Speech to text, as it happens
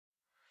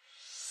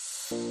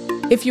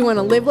If you want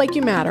to live like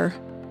you matter,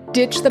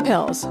 ditch the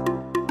pills,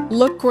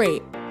 look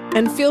great,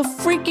 and feel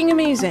freaking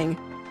amazing,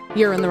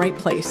 you're in the right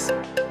place.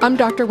 I'm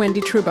Dr. Wendy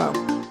Trudeau.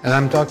 And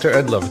I'm Dr.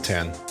 Ed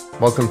Levitan.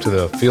 Welcome to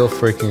the Feel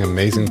Freaking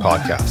Amazing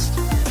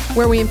podcast,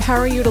 where we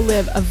empower you to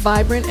live a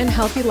vibrant and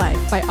healthy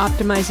life by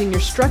optimizing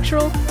your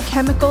structural,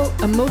 chemical,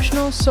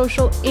 emotional,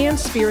 social, and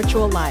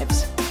spiritual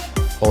lives.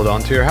 Hold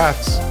on to your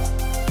hats.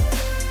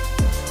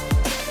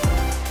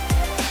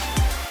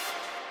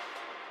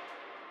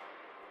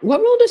 What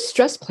role does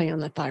stress play on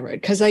the thyroid?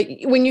 Because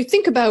when you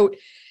think about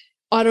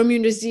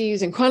autoimmune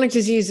disease and chronic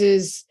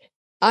diseases,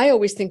 I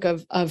always think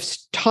of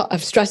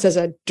stress as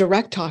a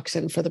direct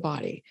toxin for the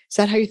body. Is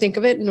that how you think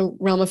of it in the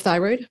realm of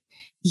thyroid?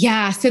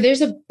 Yeah. So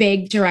there's a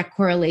big direct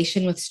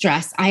correlation with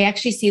stress. I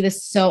actually see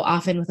this so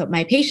often with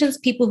my patients,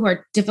 people who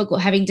are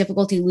having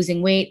difficulty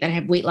losing weight, that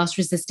have weight loss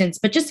resistance,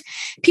 but just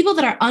people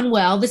that are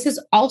unwell. This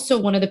is also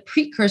one of the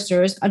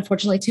precursors,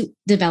 unfortunately, to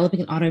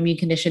developing an autoimmune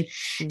condition.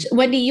 Mm-hmm.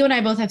 Wendy, you and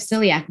I both have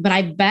celiac, but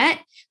I bet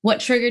what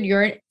triggered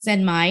yours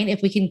and mine,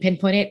 if we can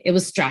pinpoint it, it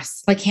was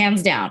stress, like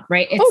hands down,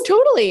 right?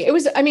 Totally. It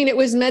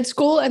was med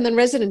school and then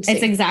residency.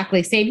 It's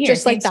exactly same here.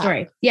 Just same like that.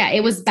 Story. Yeah.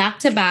 It was back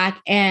to back.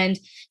 And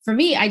for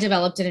me, I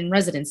developed it in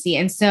residency.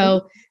 And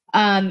so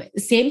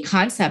same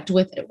concept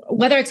with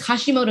whether it's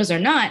Hashimoto's or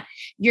not,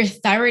 your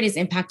thyroid is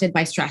impacted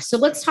by stress. So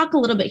let's talk a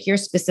little bit here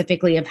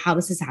specifically of how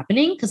this is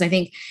happening, because I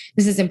think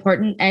this is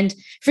important. And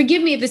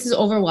forgive me if this is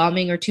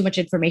overwhelming or too much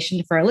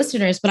information for our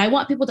listeners, but I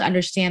want people to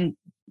understand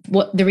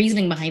what the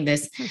reasoning behind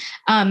this.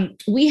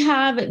 We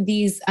have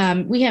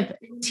T4,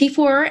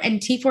 and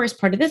T4 is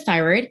part of the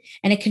thyroid,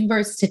 and it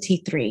converts to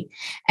T3.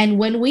 And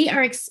when we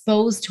are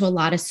exposed to a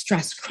lot of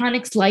stress,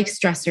 chronic life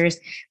stressors,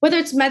 whether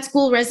it's med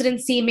school,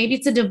 residency, maybe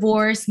it's a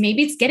divorce,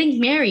 maybe it's getting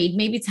married,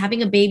 maybe it's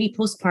having a baby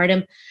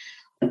postpartum,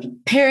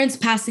 parents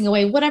passing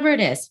away, whatever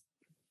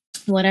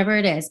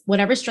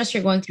stress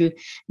you're going through,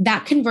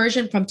 that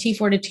conversion from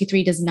T4 to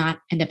T3 does not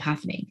end up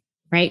happening.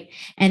 Right.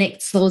 And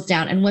it slows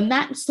down. And when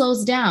that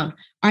slows down,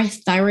 our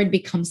thyroid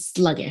becomes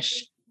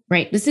sluggish.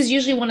 Right. This is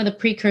usually one of the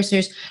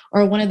precursors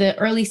or one of the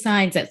early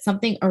signs that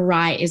something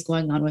awry is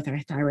going on with our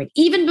thyroid,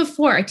 even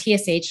before our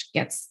TSH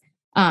gets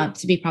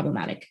to be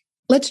problematic.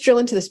 Let's drill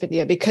into this,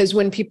 Bindiya, because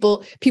when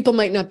people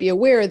might not be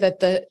aware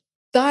that the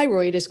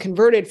thyroid is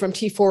converted from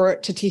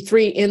T4 to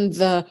T3 in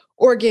the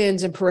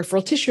organs and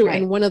peripheral tissue.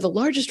 Right. And one of the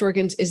largest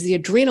organs is the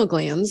adrenal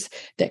glands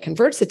that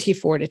converts the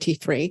T4 to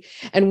T3.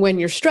 And when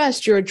you're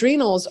stressed, your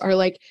adrenals are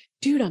like,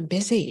 dude, I'm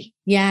busy.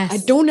 Yes. I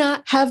do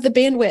not have the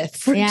bandwidth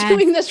for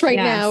doing this right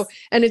now.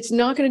 And it's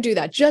not going to do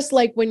that. Just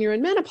like when you're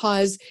in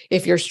menopause,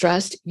 if you're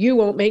stressed, you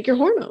won't make your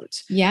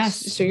hormones.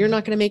 Yes. So you're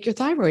not going to make your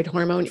thyroid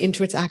hormone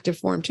into its active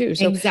form too.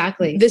 So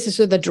exactly. This is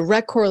the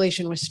direct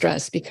correlation with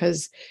stress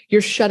because you're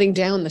shutting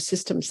down the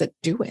systems that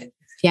do it.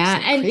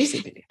 Yeah.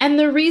 And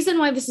the reason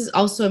why this is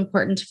also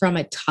important from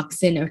a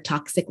toxin or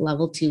toxic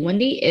level too,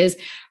 Wendy, is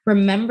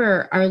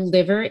remember our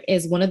liver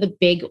is one of the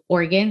big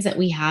organs that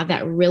we have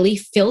that really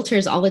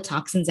filters all the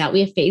toxins out.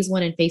 We have phase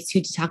 1 and phase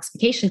 2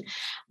 detoxification.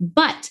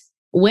 But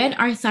when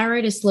our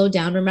thyroid is slowed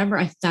down, remember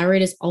our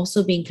thyroid is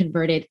also being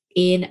converted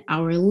in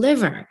our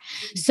liver.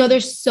 So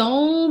there's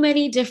so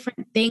many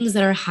different things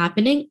that are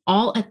happening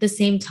all at the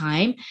same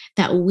time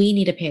that we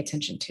need to pay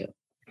attention to.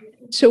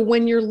 So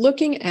when you're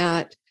looking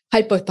at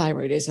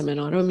hypothyroidism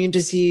and autoimmune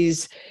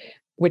disease,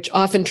 which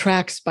often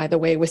tracks, by the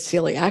way, with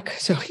celiac.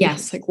 So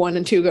yes, like 1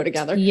 and 2 go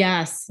together.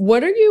 Yes.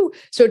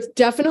 So it's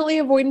definitely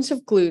avoidance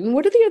of gluten.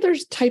 What are the other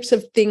types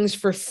of things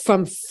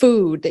from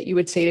food that you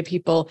would say to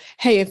people,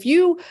 hey, if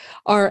you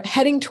are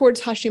heading towards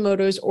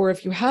Hashimoto's, or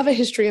if you have a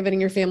history of it in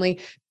your family,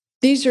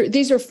 these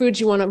are foods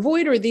you want to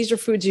avoid, or these are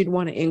foods you'd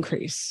want to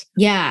increase?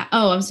 Yeah.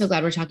 Oh, I'm so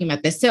glad we're talking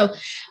about this. So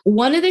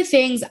one of the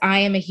things I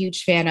am a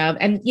huge fan of,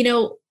 and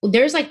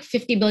there's like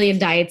 50 billion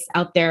diets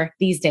out there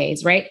these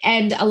days, right?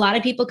 And a lot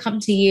of people come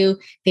to you,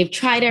 they've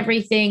tried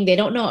everything, they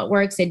don't know what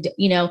works.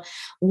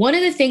 One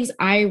of the things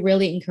I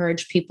really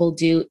encourage people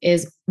do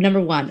is,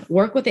 number one,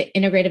 work with an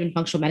integrative and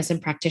functional medicine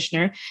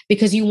practitioner,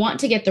 because you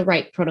want to get the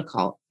right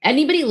protocol.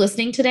 Anybody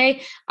listening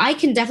today, I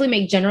can definitely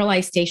make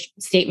generalized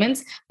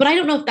statements, but I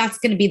don't know if that's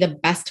going to be the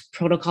best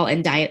protocol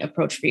and diet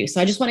approach for you.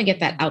 So I just want to get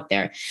that out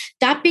there.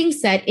 That being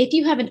said, if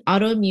you have an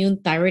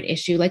autoimmune thyroid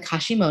issue like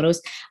Hashimoto's,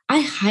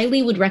 I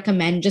highly would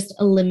recommend just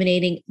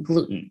eliminating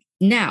gluten.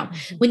 Now,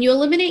 when you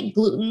eliminate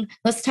gluten,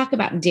 let's talk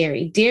about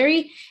dairy.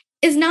 Dairy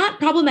is not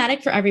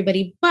problematic for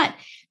everybody, but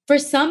for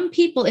some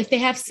people, if they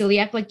have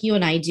celiac like you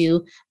and I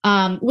do,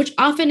 which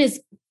often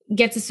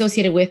gets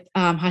associated with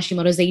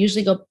Hashimoto's, they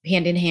usually go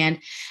hand in hand.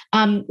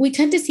 We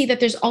tend to see that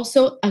there's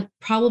also a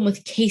problem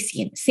with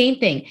casein. Same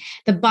thing.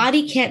 The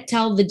body can't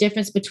tell the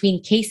difference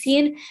between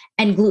casein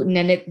and gluten,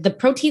 and the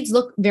proteins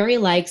look very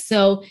alike,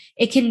 so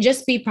it can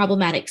just be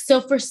problematic.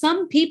 So for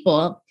some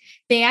people,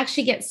 they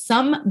actually get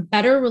some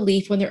better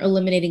relief when they're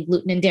eliminating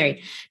gluten and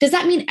dairy. Does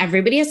that mean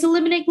everybody has to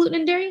eliminate gluten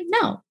and dairy?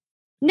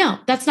 No,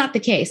 that's not the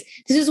case.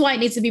 This is why it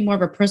needs to be more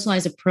of a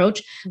personalized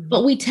approach. Mm-hmm.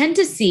 But we tend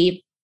to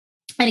see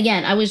And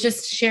again, I was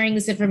just sharing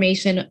this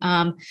information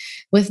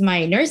with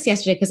my nurse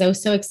yesterday because I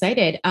was so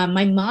excited.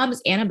 My mom's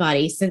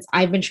antibodies, since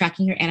I've been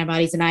tracking her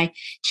antibodies and I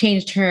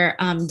changed her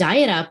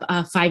diet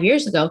up 5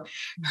 years ago,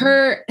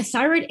 her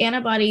thyroid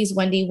antibodies,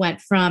 Wendy, went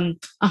from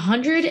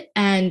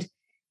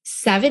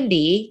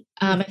 170,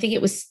 I think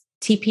it was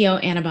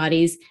TPO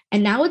antibodies,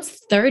 and now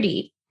it's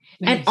 30.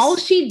 Nice. And all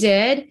she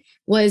did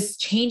was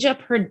change up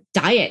her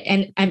diet.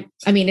 And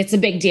I mean, it's a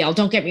big deal.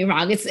 Don't get me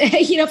wrong. It's,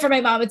 for my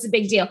mom, it's a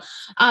big deal.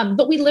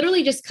 But we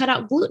literally just cut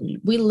out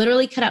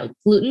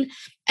gluten.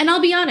 And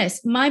I'll be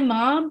honest, my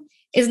mom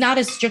is not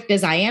as strict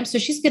as I am. So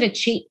she's going to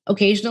cheat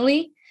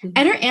occasionally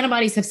and her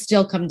antibodies have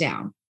still come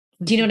down.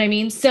 Do you know what I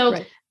mean? So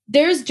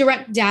there's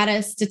direct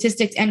data,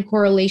 statistics, and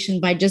correlation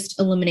by just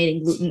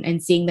eliminating gluten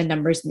and seeing the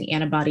numbers in the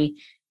antibody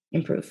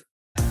improve.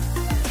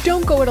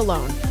 Don't go it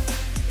alone.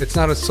 It's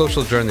not a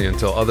social journey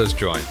until others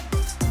join.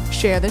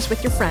 Share this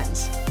with your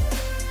friends.